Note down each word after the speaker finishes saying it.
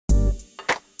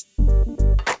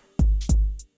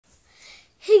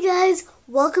Hey guys,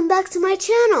 welcome back to my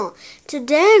channel.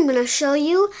 Today I'm going to show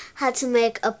you how to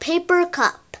make a paper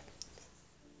cup.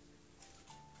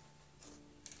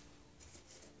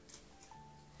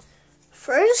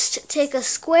 First, take a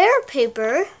square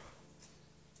paper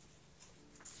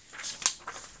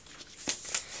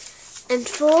and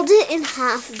fold it in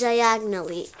half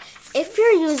diagonally. If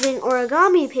you're using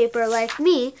origami paper like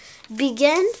me,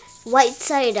 begin right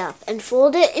side up and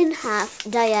fold it in half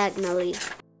diagonally.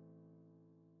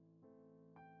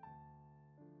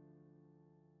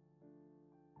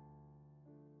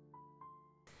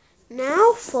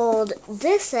 Now fold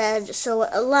this edge so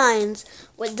it aligns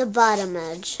with the bottom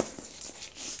edge.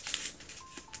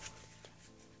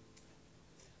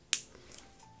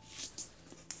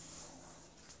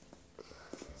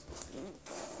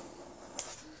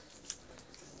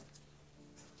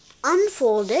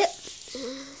 Unfold it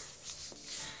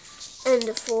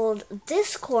and fold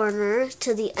this corner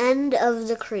to the end of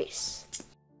the crease.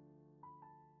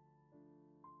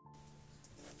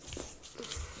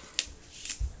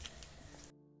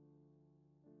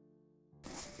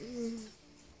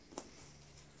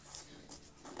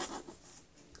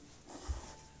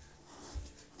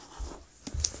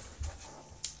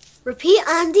 Repeat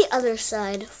on the other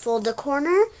side. Fold the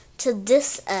corner to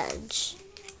this edge.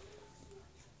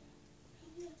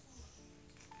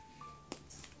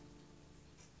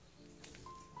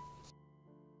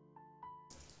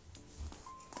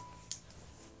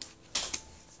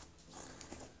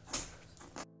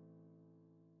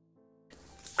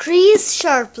 Crease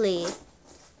sharply.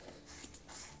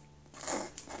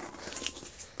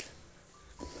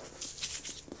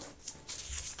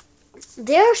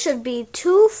 There should be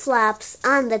 2 flaps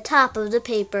on the top of the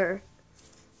paper.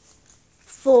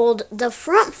 Fold the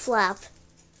front flap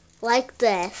like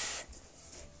this.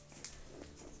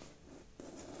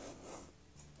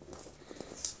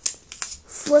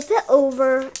 Flip it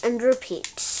over and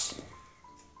repeat.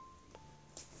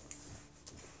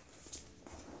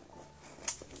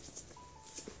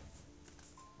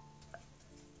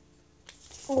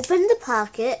 Open the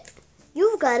pocket.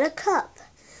 You've got a cup.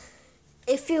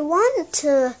 If you want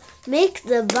to make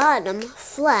the bottom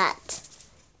flat,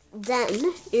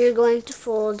 then you're going to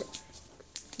fold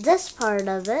this part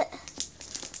of it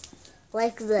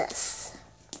like this.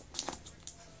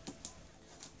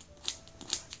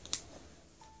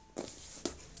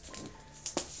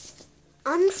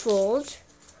 Unfold.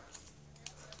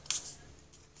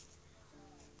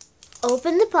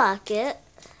 Open the pocket.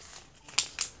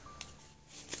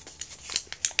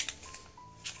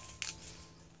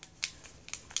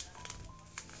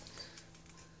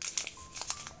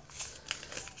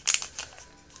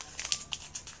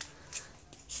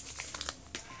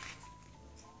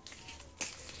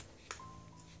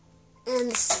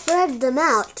 And spread them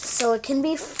out so it can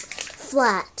be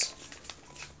flat.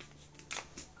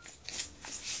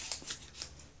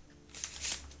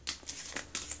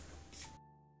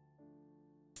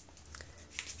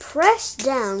 Press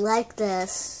down like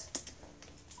this.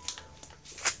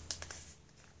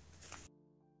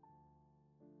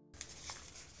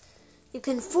 You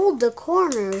can fold the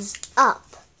corners up.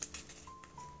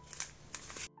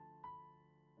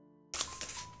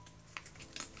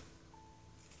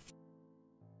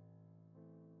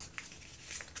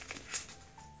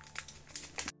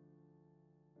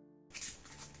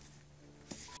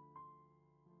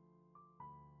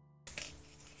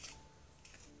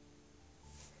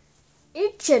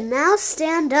 It should now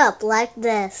stand up like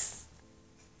this.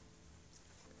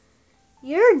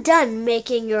 You're done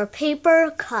making your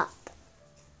paper cup.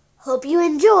 Hope you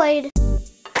enjoyed.